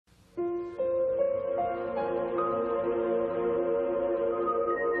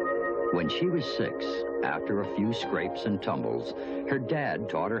When she was 6, after a few scrapes and tumbles, her dad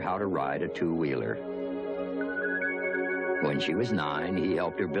taught her how to ride a two-wheeler. When she was 9, he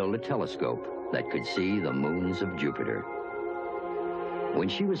helped her build a telescope that could see the moons of Jupiter. When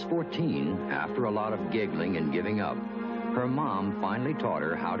she was 14, after a lot of giggling and giving up, her mom finally taught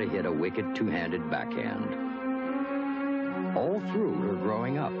her how to hit a wicked two-handed backhand. All through her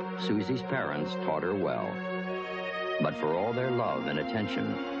growing up, Susie's parents taught her well. But for all their love and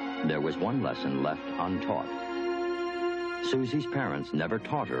attention, there was one lesson left untaught. Susie's parents never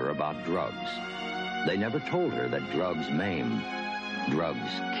taught her about drugs. They never told her that drugs maim,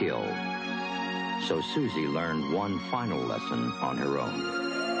 drugs kill. So Susie learned one final lesson on her own.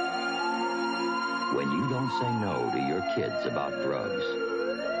 When you don't say no to your kids about drugs,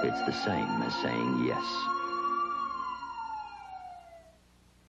 it's the same as saying yes.